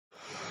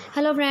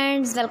Hello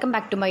friends, welcome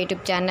back to my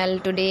YouTube channel.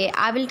 Today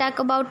I will talk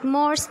about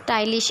more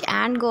stylish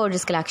and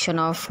gorgeous collection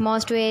of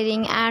most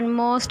wearing and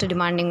most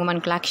demanding woman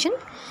collection.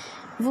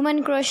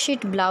 Woman crochet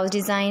blouse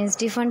designs,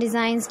 different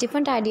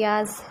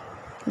ideas,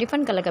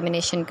 different color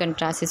combination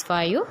contrasts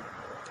for you.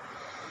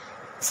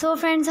 So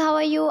friends, how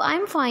are you?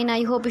 I'm fine.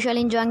 I hope you shall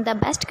enjoying the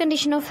best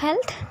condition of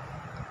health.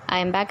 I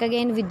am back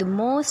again with the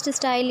most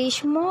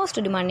stylish, most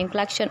demanding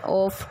collection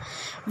of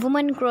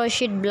woman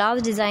crochet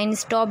blouse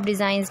designs, top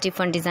designs,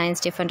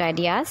 different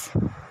ideas.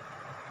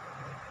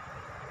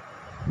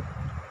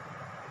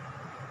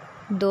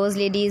 Those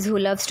ladies who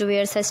loves to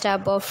wear such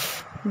type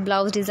of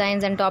blouse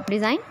designs and top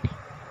design.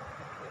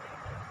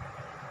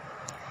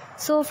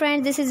 So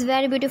friends, this is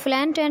very beautiful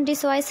and trendy,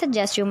 so I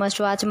suggest you must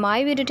watch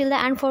my video till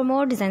the end for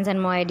more designs and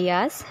more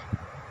ideas.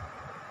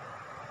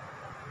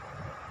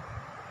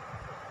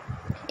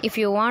 If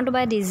you want to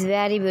buy these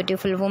very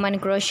beautiful woman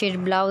crochet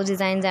blouse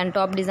designs and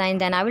top designs,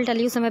 then I will tell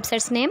you some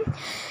websites name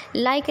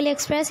like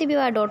AliExpress,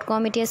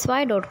 eBay.com,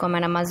 ETSY.com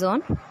and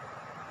Amazon.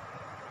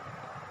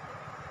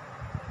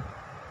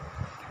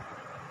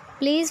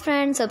 Please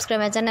friends,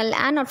 subscribe my channel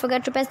and not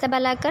forget to press the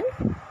bell icon.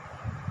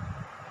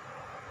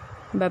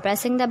 By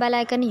pressing the bell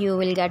icon, you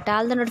will get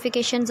all the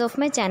notifications of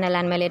my channel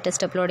and my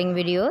latest uploading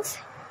videos.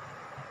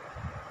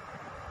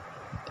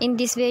 In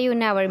this way, you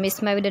never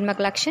miss my video in my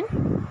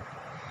collection.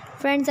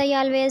 Friends, I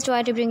always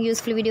try to bring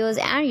useful videos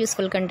and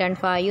useful content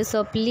for you,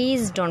 so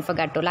please don't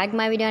forget to like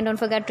my video and don't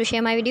forget to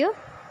share my video.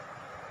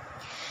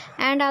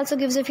 And also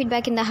give your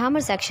feedback in the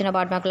hammer section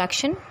about my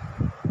collection.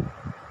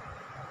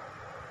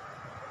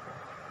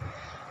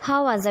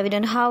 How was the video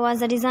and how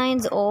was the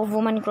designs of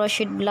woman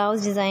crochet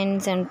blouse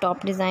designs and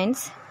top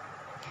designs?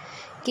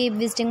 Keep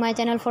visiting my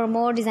channel for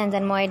more designs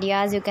and more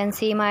ideas. You can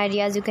see my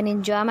ideas, you can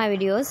enjoy my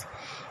videos.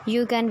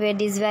 You can wear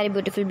these very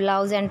beautiful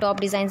blouse and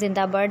top designs in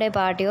the birthday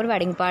party or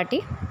wedding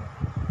party.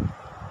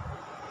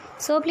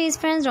 So please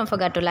friends, don't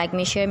forget to like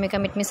me, share me,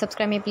 comment me,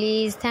 subscribe me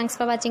please. Thanks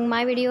for watching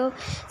my video.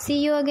 See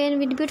you again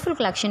with beautiful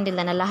collection. Till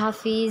then, Allah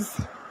Hafiz.